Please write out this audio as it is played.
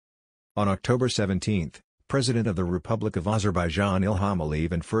On October 17, President of the Republic of Azerbaijan Ilham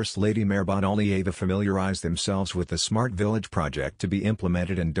Aliyev and First Lady Mehriban Aliyeva familiarized themselves with the Smart Village project to be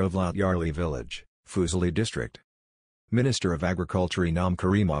implemented in Dovlatyarli village, Fuzuli district. Minister of Agriculture Inam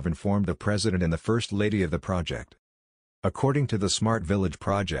Karimov informed the President and the First Lady of the project. According to the Smart Village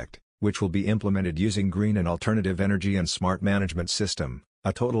project, which will be implemented using green and alternative energy and smart management system,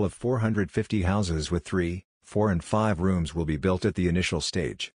 a total of 450 houses with 3, 4 and 5 rooms will be built at the initial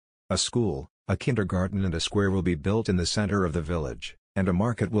stage. A school, a kindergarten and a square will be built in the center of the village, and a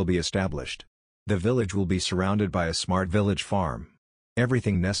market will be established. The village will be surrounded by a smart village farm.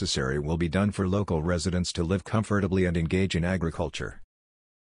 Everything necessary will be done for local residents to live comfortably and engage in agriculture.